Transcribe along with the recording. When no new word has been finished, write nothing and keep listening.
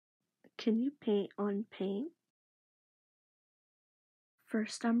Can you paint on paint?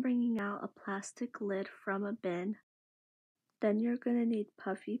 First, I'm bringing out a plastic lid from a bin. Then you're gonna need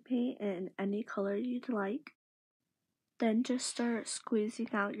puffy paint in any color you'd like. Then just start squeezing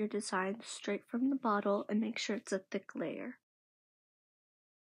out your design straight from the bottle and make sure it's a thick layer.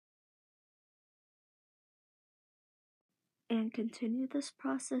 And continue this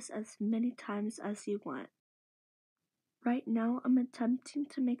process as many times as you want. Right now, I'm attempting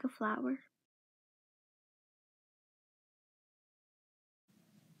to make a flower.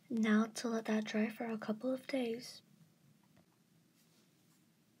 Now to let that dry for a couple of days.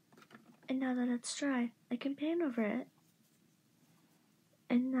 And now that it's dry, I can paint over it.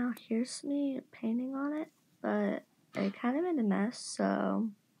 And now here's me painting on it, but I kind of made a mess, so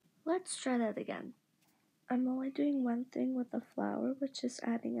let's try that again. I'm only doing one thing with the flower, which is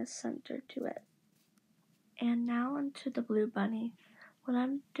adding a center to it. And now onto the blue bunny. What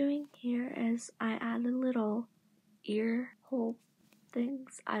I'm doing here is I added little ear hole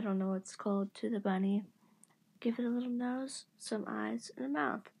things, I don't know what it's called, to the bunny. Give it a little nose, some eyes, and a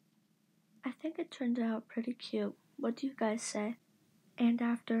mouth. I think it turned out pretty cute. What do you guys say? And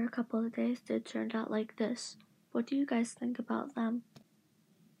after a couple of days, they turned out like this. What do you guys think about them?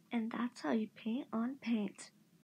 And that's how you paint on paint.